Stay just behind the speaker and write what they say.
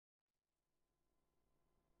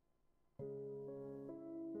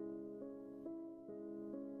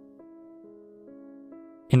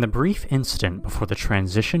In the brief instant before the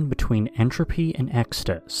transition between Entropy and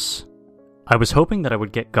Extus, I was hoping that I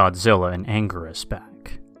would get Godzilla and Anguirus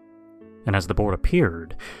back. And as the board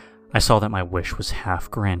appeared, I saw that my wish was half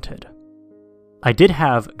granted. I did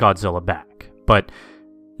have Godzilla back, but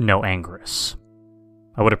no Anguirus.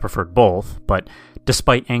 I would have preferred both, but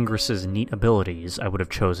despite Anguirus' neat abilities, I would have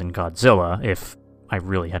chosen Godzilla if I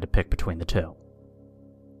really had to pick between the two.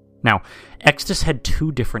 Now, Extus had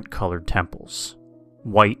two different colored temples,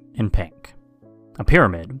 white and pink, a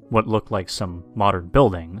pyramid, what looked like some modern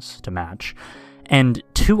buildings to match, and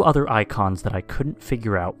two other icons that I couldn't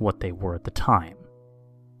figure out what they were at the time.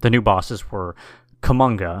 The new bosses were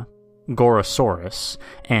Kumonga, Gorosaurus,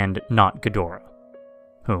 and not Ghidorah,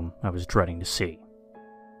 whom I was dreading to see,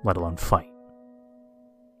 let alone fight.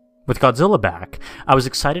 With Godzilla back, I was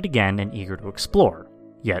excited again and eager to explore,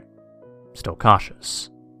 yet still cautious.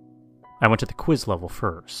 I went to the quiz level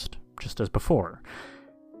first, just as before,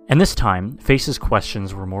 and this time, Face's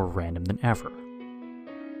questions were more random than ever.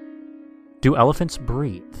 Do elephants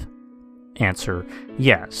breathe? Answer,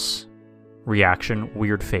 yes. Reaction,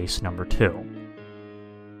 weird face number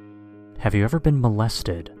 2. Have you ever been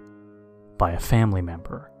molested by a family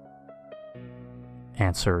member?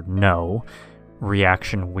 Answer, no.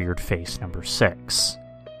 Reaction, weird face number 6.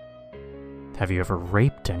 Have you ever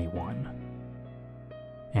raped anyone?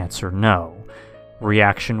 Answer, no.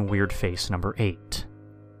 Reaction, weird face number 8.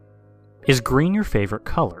 Is green your favorite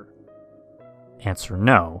color? Answer,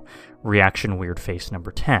 no. Reaction, weird face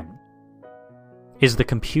number 10. Is the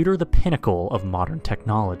computer the pinnacle of modern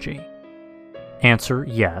technology? Answer,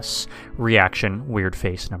 yes. Reaction, weird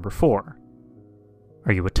face number 4.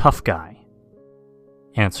 Are you a tough guy?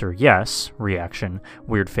 Answer, yes. Reaction,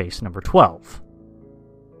 weird face number 12.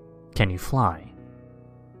 Can you fly?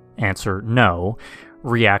 Answer, no.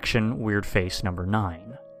 Reaction, weird face number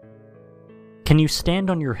 9. Can you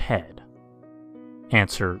stand on your head?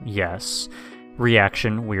 Answer, yes.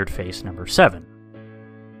 Reaction, weird face number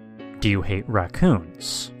 7. Do you hate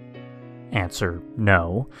raccoons? Answer,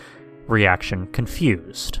 no. Reaction,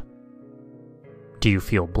 confused. Do you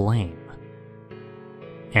feel blame?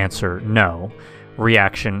 Answer, no.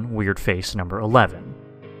 Reaction, weird face number 11.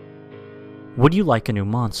 Would you like a new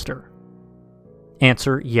monster?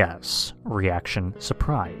 Answer, yes. Reaction,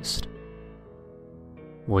 surprised.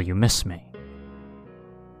 Will you miss me?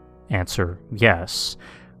 Answer, yes.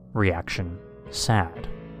 Reaction, sad.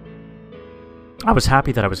 I was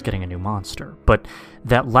happy that I was getting a new monster, but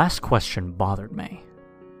that last question bothered me.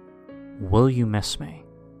 Will you miss me?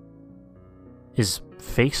 Is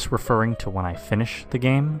Face referring to when I finish the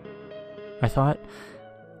game? I thought.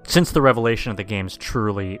 Since the revelation of the game's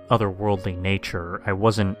truly otherworldly nature, I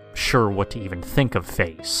wasn't sure what to even think of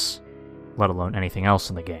Face, let alone anything else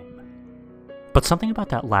in the game. But something about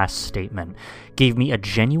that last statement gave me a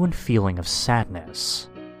genuine feeling of sadness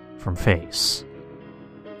from Face.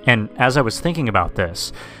 And as I was thinking about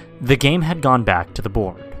this, the game had gone back to the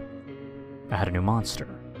board. I had a new monster,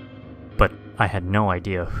 but I had no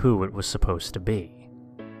idea who it was supposed to be.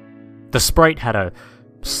 The sprite had a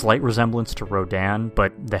slight resemblance to Rodan,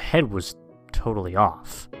 but the head was totally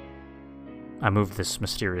off. I moved this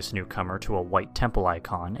mysterious newcomer to a white temple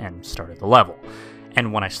icon and started the level.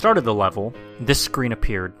 And when I started the level, this screen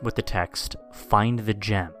appeared with the text, "Find the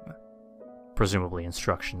gem," presumably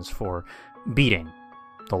instructions for beating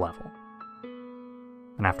the level.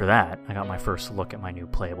 And after that, I got my first look at my new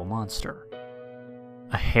playable monster.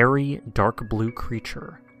 A hairy, dark blue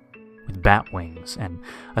creature with bat wings and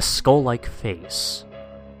a skull-like face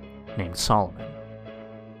named Solomon.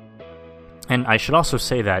 And I should also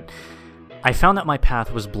say that I found that my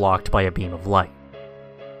path was blocked by a beam of light,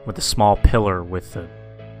 with a small pillar with a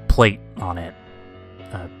plate on it.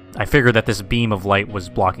 I figured that this beam of light was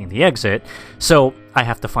blocking the exit, so I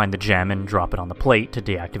have to find the gem and drop it on the plate to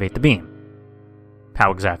deactivate the beam.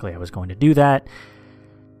 How exactly I was going to do that,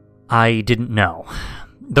 I didn't know.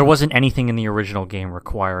 There wasn't anything in the original game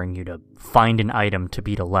requiring you to find an item to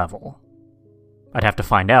beat a level. I'd have to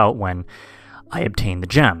find out when I obtained the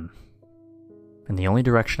gem, and the only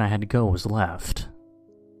direction I had to go was left.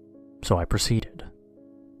 So I proceeded.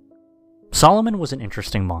 Solomon was an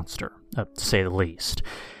interesting monster, to say the least.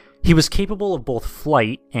 He was capable of both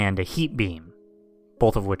flight and a heat beam,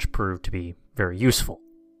 both of which proved to be very useful.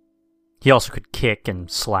 He also could kick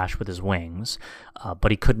and slash with his wings,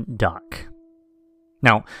 but he couldn't duck.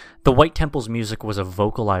 Now, the White Temple's music was a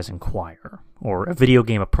vocalizing choir, or a video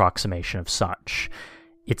game approximation of such.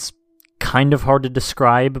 It's kind of hard to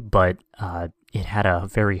describe, but it had a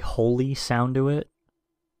very holy sound to it.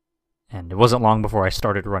 And it wasn't long before I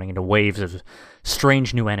started running into waves of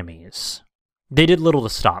strange new enemies, They did little to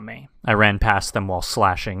stop me. I ran past them while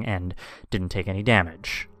slashing and didn't take any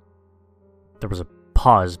damage. There was a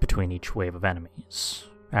pause between each wave of enemies.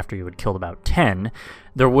 After you had killed about 10,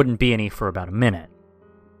 there wouldn't be any for about a minute.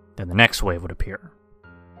 Then the next wave would appear.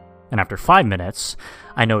 And after 5 minutes,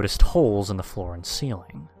 I noticed holes in the floor and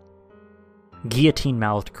ceiling.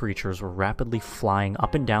 Guillotine-mouthed creatures were rapidly flying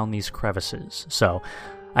up and down these crevices, so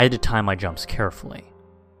I had to time my jumps carefully,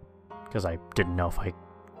 because I didn't know if I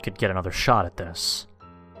could get another shot at this.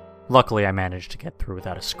 Luckily, I managed to get through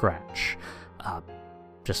without a scratch.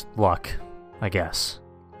 Just luck, I guess.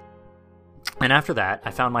 And after that,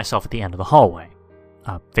 I found myself at the end of the hallway,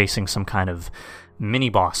 facing some kind of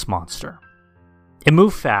mini-boss monster. It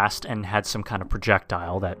moved fast and had some kind of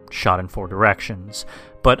projectile that shot in 4 directions,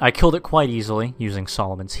 but I killed it quite easily using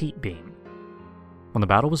Solomon's heat beam. When the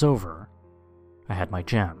battle was over, I had my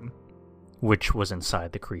gem, which was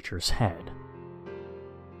inside the creature's head.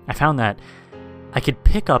 I found that I could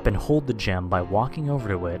pick up and hold the gem by walking over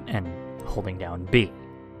to it and holding down B.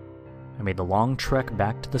 I made the long trek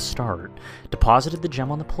back to the start, deposited the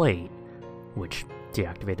gem on the plate, which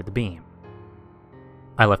deactivated the beam.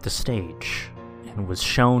 I left the stage and was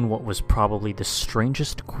shown what was probably the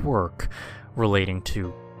strangest quirk relating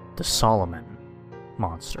to the Solomon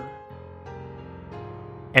monster.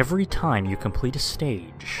 Every time you complete a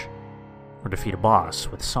stage or defeat a boss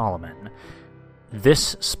with Solomon,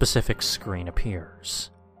 this specific screen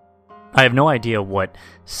appears. I have no idea what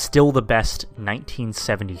 "still the best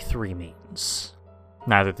 1973" means.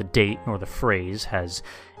 Neither the date nor the phrase has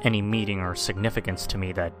any meaning or significance to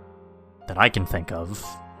me that I can think of,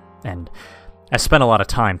 and I spent a lot of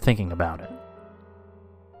time thinking about it.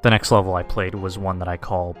 The next level I played was one that I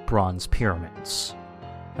call Bronze Pyramids.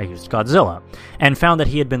 I used Godzilla, and found that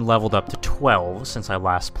he had been leveled up to 12 since I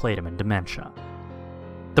last played him in Dementia.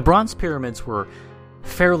 The Bronze Pyramids were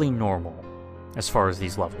fairly normal as far as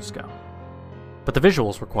these levels go, but the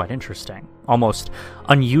visuals were quite interesting, almost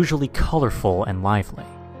unusually colorful and lively.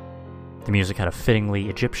 The music had a fittingly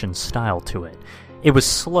Egyptian style to it. It was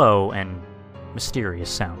slow and mysterious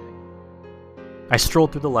sounding. I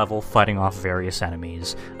strolled through the level, fighting off various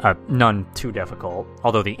enemies, none too difficult,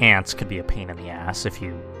 although the ants could be a pain in the ass if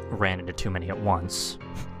you ran into too many at once.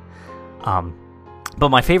 But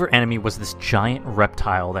my favorite enemy was this giant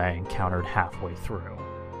reptile that I encountered halfway through.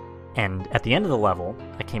 And at the end of the level,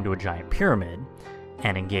 I came to a giant pyramid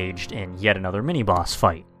and engaged in yet another mini-boss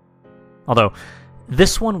fight. Although,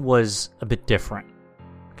 this one was a bit different,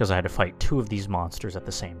 because I had to fight 2 of these monsters at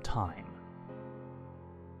the same time.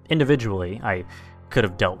 Individually, I could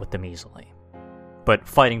have dealt with them easily, but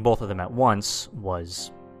fighting both of them at once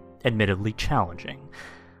was admittedly challenging.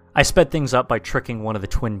 I sped things up by tricking one of the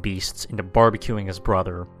twin beasts into barbecuing his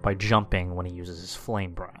brother by jumping when he uses his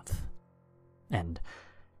flame breath. And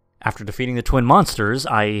after defeating the twin monsters,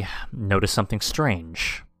 I noticed something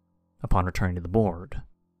strange upon returning to the board.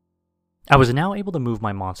 I was now able to move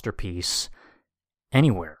my monster piece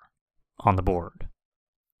anywhere on the board,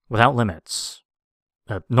 without limits.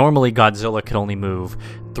 Normally, Godzilla could only move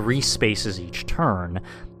 3 spaces each turn,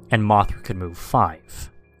 and Mothra could move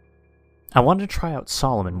 5. I wanted to try out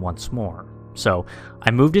Solomon once more, so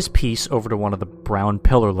I moved his piece over to one of the brown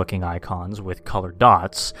pillar-looking icons with colored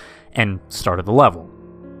dots, and started the level.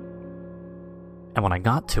 And when I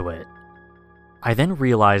got to it, I then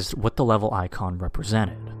realized what the level icon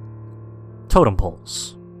represented. Totem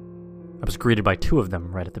poles. I was greeted by 2 of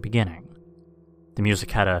them right at the beginning. The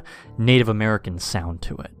music had a Native American sound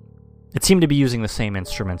to it. It seemed to be using the same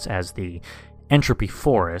instruments as the Entropy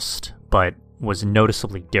Forest, but was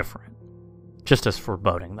noticeably different. Just as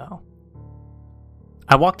foreboding, though.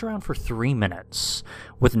 I walked around for 3 minutes,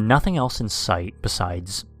 with nothing else in sight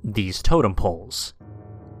besides these totem poles.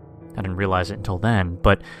 I didn't realize it until then,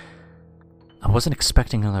 but I wasn't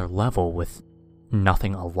expecting another level with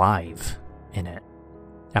nothing alive in it,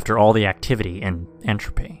 after all the activity in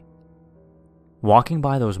Entropy. Walking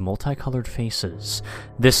by those multicolored faces,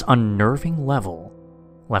 this unnerving level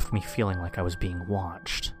left me feeling like I was being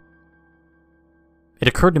watched. It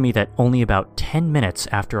occurred to me that only about 10 minutes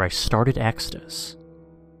after I started Exodus,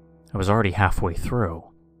 I was already halfway through.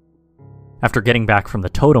 After getting back from the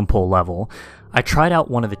totem pole level, I tried out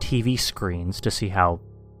one of the TV screens to see how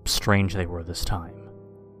strange they were this time.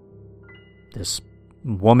 This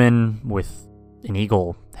woman with an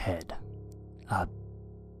eagle head.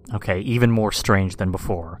 Okay, even more strange than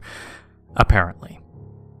before, apparently.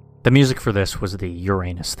 The music for this was the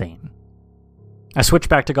Uranus theme. I switched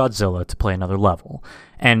back to Godzilla to play another level,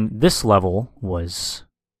 and this level was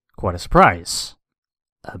quite a surprise.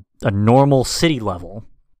 A normal city level.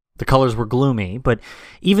 The colors were gloomy, but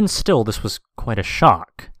even still, this was quite a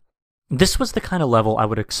shock. This was the kind of level I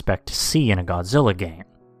would expect to see in a Godzilla game,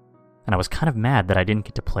 and I was kind of mad that I didn't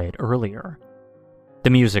get to play it earlier. The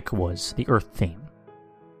music was the Earth theme.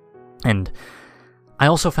 And I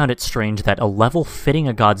also found it strange that a level fitting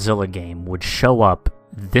a Godzilla game would show up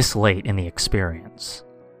this late in the experience.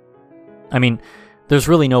 I mean, there's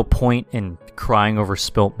really no point in crying over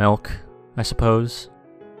spilt milk, I suppose.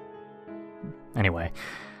 Anyway,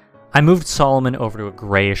 I moved Solomon over to a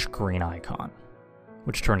grayish-green icon,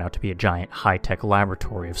 which turned out to be a giant high-tech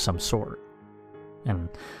laboratory of some sort. And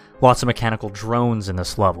lots of mechanical drones in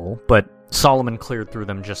this level, but Solomon cleared through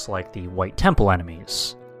them just like the White Temple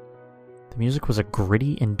enemies. The music was a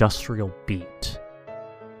gritty industrial beat.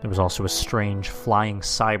 There was also a strange flying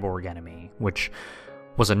cyborg enemy, which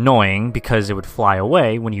was annoying because it would fly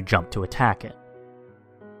away when you jumped to attack it.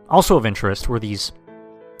 Also of interest were these,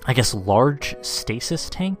 I guess, large stasis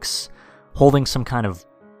tanks holding some kind of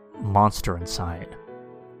monster inside.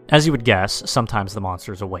 As you would guess, sometimes the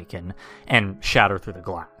monsters awaken and shatter through the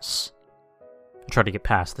glass. I tried to get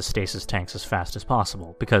past the stasis tanks as fast as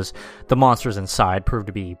possible, because the monsters inside proved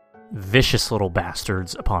to be vicious little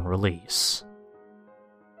bastards upon release.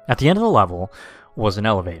 At the end of the level was an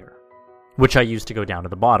elevator, which I used to go down to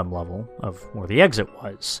the bottom level of where the exit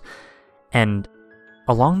was, and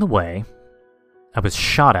along the way, I was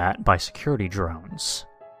shot at by security drones.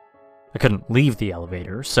 I couldn't leave the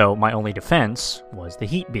elevator, so my only defense was the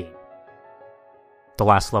heat beam. The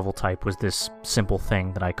last level type was this simple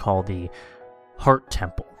thing that I call the Heart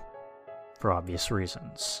Temple, for obvious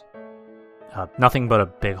reasons. Nothing but a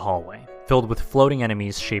big hallway, filled with floating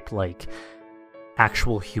enemies shaped like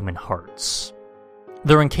actual human hearts.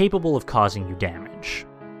 They're incapable of causing you damage,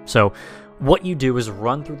 so what you do is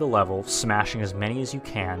run through the level, smashing as many as you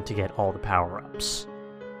can to get all the power-ups.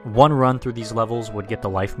 One run through these levels would get the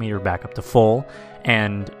life meter back up to full,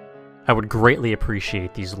 and I would greatly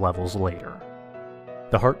appreciate these levels later.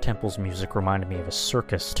 The Heart Temple's music reminded me of a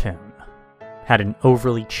circus tune. Had an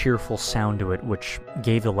overly cheerful sound to it, which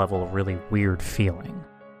gave the level a really weird feeling.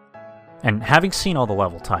 And having seen all the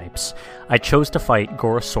level types, I chose to fight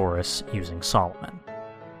Gorosaurus using Solomon.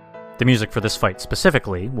 The music for this fight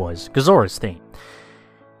specifically was Gazora's theme.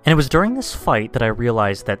 And it was during this fight that I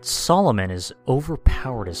realized that Solomon is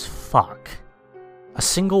overpowered as fuck. A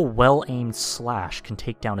single well-aimed slash can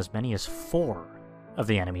take down as many as 4 of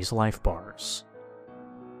the enemy's life bars.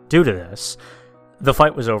 Due to this, the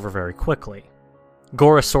fight was over very quickly.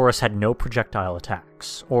 Gorosaurus had no projectile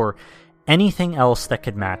attacks, or anything else that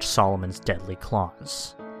could match Solomon's deadly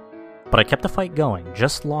claws. But I kept the fight going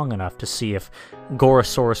just long enough to see if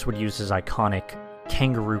Gorosaurus would use his iconic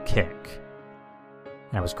kangaroo kick.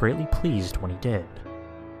 And I was greatly pleased when he did.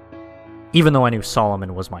 Even though I knew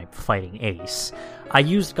Solomon was my fighting ace, I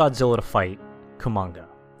used Godzilla to fight Kumonga,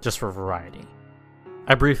 just for variety.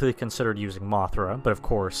 I briefly considered using Mothra, but of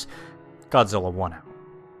course, Godzilla won out.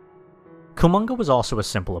 Kumonga was also a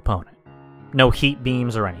simple opponent. No heat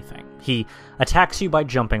beams or anything. He attacks you by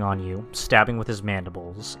jumping on you, stabbing with his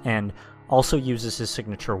mandibles, and also uses his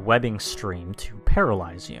signature webbing stream to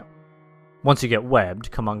paralyze you. Once you get webbed,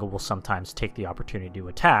 Kumonga will sometimes take the opportunity to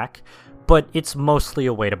attack, but it's mostly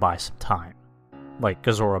a way to buy some time. Like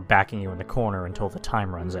Gazora backing you in the corner until the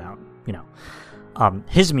time runs out, you know.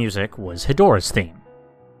 His music was Hedorah's theme.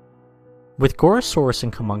 With Gorosaurus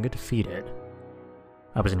and Kumonga defeated,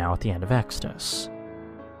 I was now at the end of Exodus.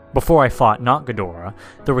 Before I fought not Ghidorah,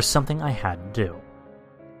 there was something I had to do.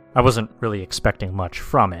 I wasn't really expecting much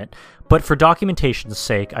from it, but for documentation's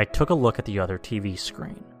sake, I took a look at the other TV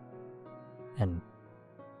screen. And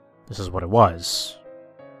this is what it was.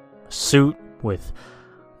 A suit with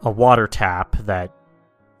a water tap that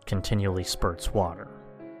continually spurts water.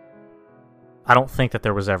 I don't think that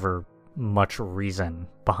there was ever much reason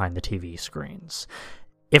behind the TV screens.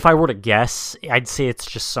 If I were to guess, I'd say it's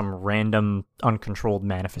just some random, uncontrolled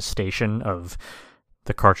manifestation of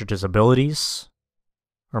the cartridge's abilities.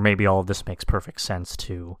 Or maybe all of this makes perfect sense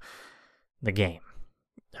to the game.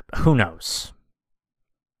 Who knows?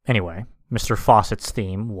 Anyway, Mr. Fawcett's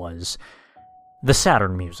theme was the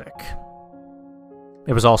Saturn music.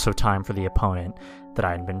 It was also time for the opponent that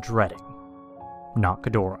I had been dreading, not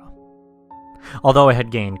Ghidorah. Although I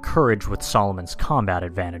had gained courage with Solomon's combat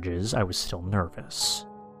advantages, I was still nervous.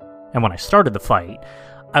 And when I started the fight,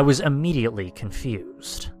 I was immediately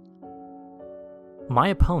confused. My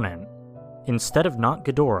opponent, instead of not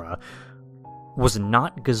Ghidorah, was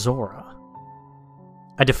not Gazora.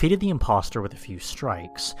 I defeated the imposter with a few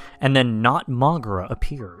strikes, and then not Moguera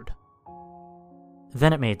appeared.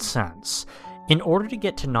 Then it made sense. In order to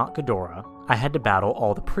get to not Ghidorah, I had to battle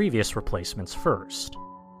all the previous replacements first.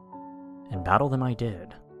 And battle them I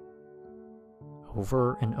did.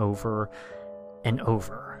 over and over and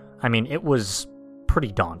over. I mean, it was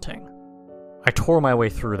pretty daunting. I tore my way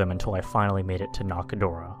through them until I finally made it to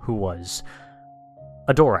Nakadora, who was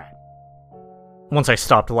a Dorat. Once I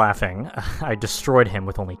stopped laughing, I destroyed him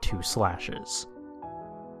with only 2 slashes.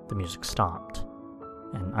 The music stopped,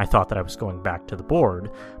 and I thought that I was going back to the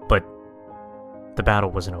board, but the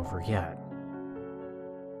battle wasn't over yet.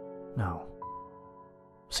 No.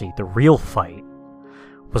 See, the real fight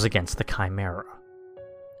was against the Chimera,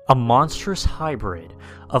 a monstrous hybrid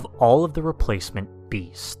of all of the replacement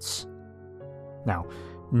beasts. Now,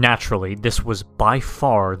 naturally, this was by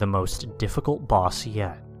far the most difficult boss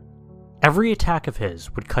yet. Every attack of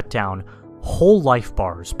his would cut down whole life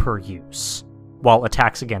bars per use, while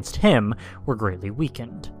attacks against him were greatly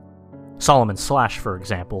weakened. Solomon's Slash, for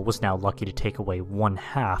example, was now lucky to take away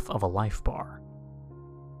 1/2 of a life bar.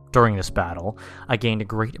 During this battle, I gained a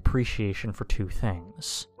great appreciation for 2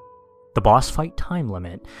 things: the boss fight time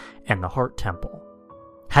limit and the Heart Temple.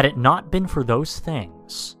 Had it not been for those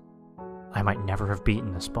things, I might never have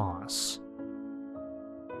beaten this boss.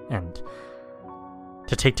 And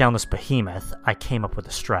to take down this behemoth, I came up with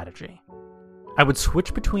a strategy. I would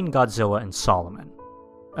switch between Godzilla and Solomon.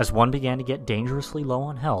 As one began to get dangerously low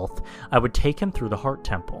on health, I would take him through the Heart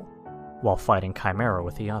Temple, while fighting Chimera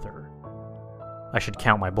with the other. I should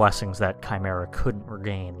count my blessings that Chimera couldn't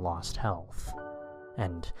regain lost health.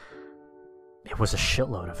 And it was a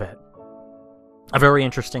shitload of it. A very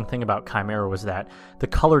interesting thing about Chimera was that the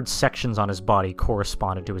colored sections on his body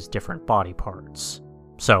corresponded to his different body parts.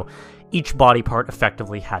 So, each body part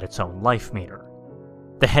effectively had its own life meter.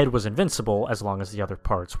 The head was invincible as long as the other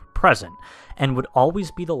parts were present, and would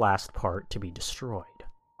always be the last part to be destroyed.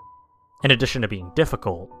 In addition to being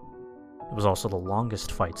difficult, it was also the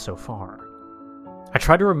longest fight so far. I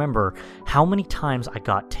tried to remember how many times I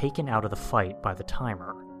got taken out of the fight by the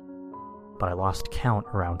timer, but I lost count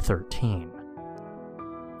around 13.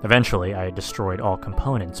 Eventually, I had destroyed all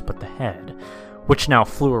components but the head, which now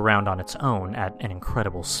flew around on its own at an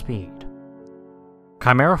incredible speed.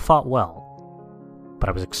 Chimera fought well, but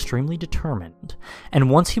I was extremely determined, and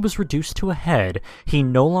once he was reduced to a head, he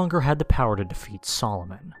no longer had the power to defeat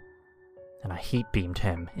Solomon, and I heat beamed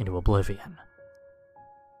him into oblivion.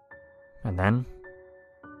 And then,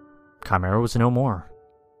 Chimera was no more.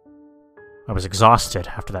 I was exhausted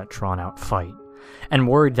after that drawn-out fight, and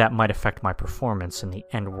worried that might affect my performance in the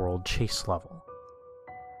End-World Chase level.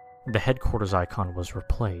 The headquarters icon was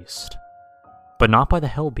replaced, but not by the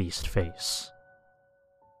Hellbeast face.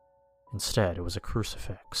 Instead, it was a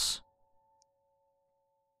crucifix.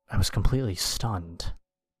 I was completely stunned.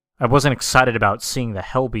 I wasn't excited about seeing the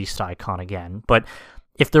Hellbeast icon again, but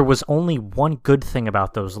if there was only one good thing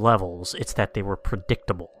about those levels, it's that they were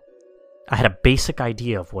predictable. I had a basic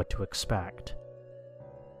idea of what to expect.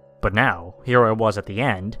 But now, here I was at the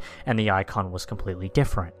end, and the icon was completely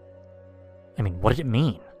different. I mean, what did it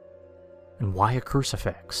mean? And why a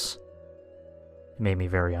crucifix? It made me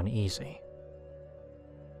very uneasy.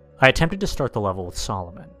 I attempted to start the level with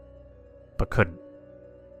Solomon, but couldn't.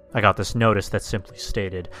 I got this notice that simply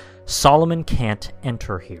stated, "Solomon can't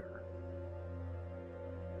enter here."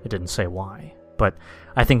 It didn't say why, but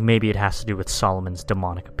I think maybe it has to do with Solomon's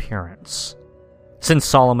demonic appearance. Since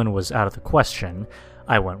Solomon was out of the question,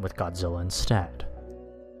 I went with Godzilla instead.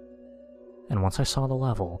 And once I saw the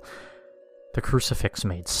level, the crucifix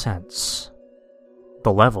made sense.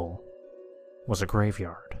 The level was a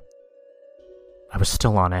graveyard. I was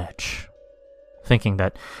still on edge, thinking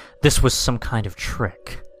that this was some kind of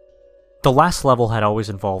trick. The last level had always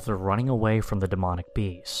involved running away from the demonic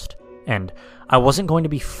beast, and I wasn't going to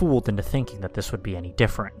be fooled into thinking that this would be any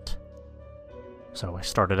different. So I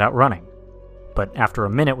started out running, but after a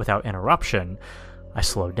minute without interruption, I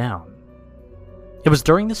slowed down. It was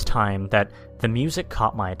during this time that the music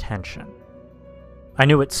caught my attention. I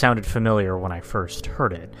knew it sounded familiar when I first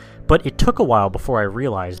heard it, but it took a while before I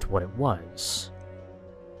realized what it was.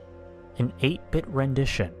 An 8-bit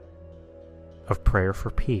rendition of Prayer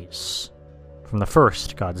for Peace from the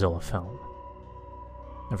first Godzilla film.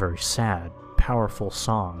 A very sad, powerful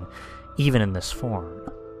song, even in this form.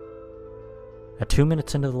 At 2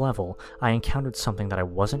 minutes into the level, I encountered something that I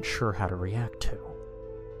wasn't sure how to react to.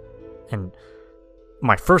 And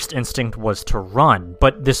my first instinct was to run,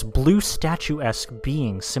 but this blue statue-esque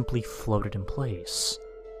being simply floated in place.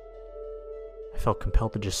 I felt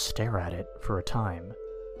compelled to just stare at it for a time.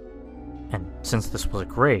 And since this was a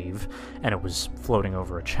grave, and it was floating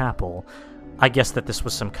over a chapel, I guessed that this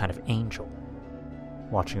was some kind of angel,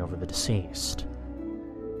 watching over the deceased.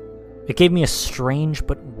 It gave me a strange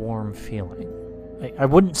but warm feeling. I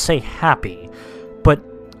wouldn't say happy, but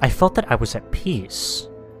I felt that I was at peace,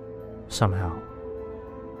 somehow.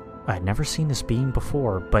 I had never seen this being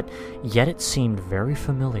before, but yet it seemed very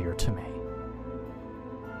familiar to me.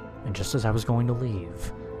 And just as I was going to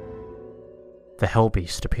leave, the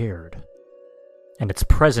Hellbeast appeared, and its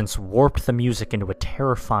presence warped the music into a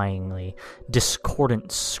terrifyingly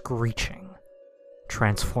discordant screeching,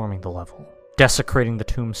 transforming the level, desecrating the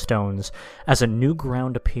tombstones as a new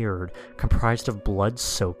ground appeared comprised of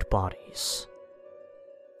blood-soaked bodies.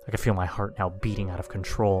 I could feel my heart now beating out of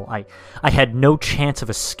control. I had no chance of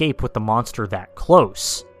escape with the monster that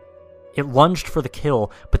close. It lunged for the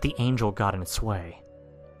kill, but the angel got in its way.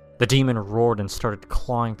 The demon roared and started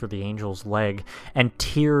clawing through the angel's leg, and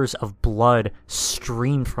tears of blood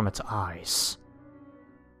streamed from its eyes.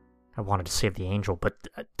 I wanted to save the angel, but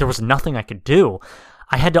there was nothing I could do.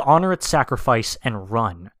 I had to honor its sacrifice and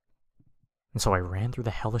run. And so I ran through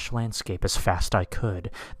the hellish landscape as fast I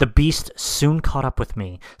could. The beast soon caught up with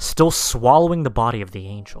me, still swallowing the body of the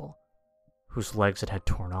angel, whose legs it had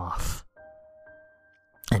torn off.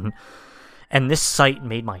 And this sight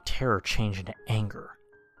made my terror change into anger.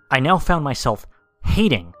 I now found myself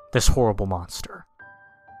hating this horrible monster.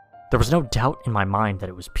 There was no doubt in my mind that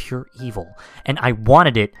it was pure evil, and I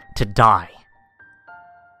wanted it to die.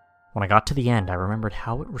 When I got to the end, I remembered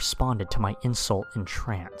how it responded to my insult in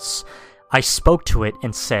trance. I spoke to it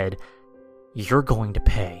and said, "You're going to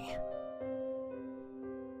pay."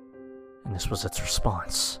 And this was its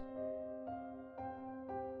response.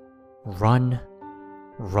 Run,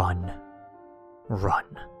 run, run.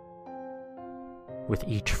 With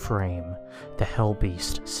each frame, the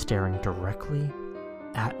Hellbeast staring directly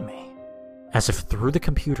at me, as if through the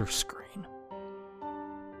computer screen.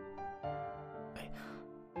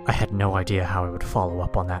 I had no idea how I would follow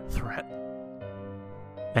up on that threat.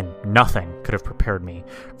 And nothing could have prepared me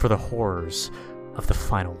for the horrors of the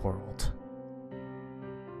final world.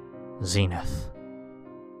 Zenith.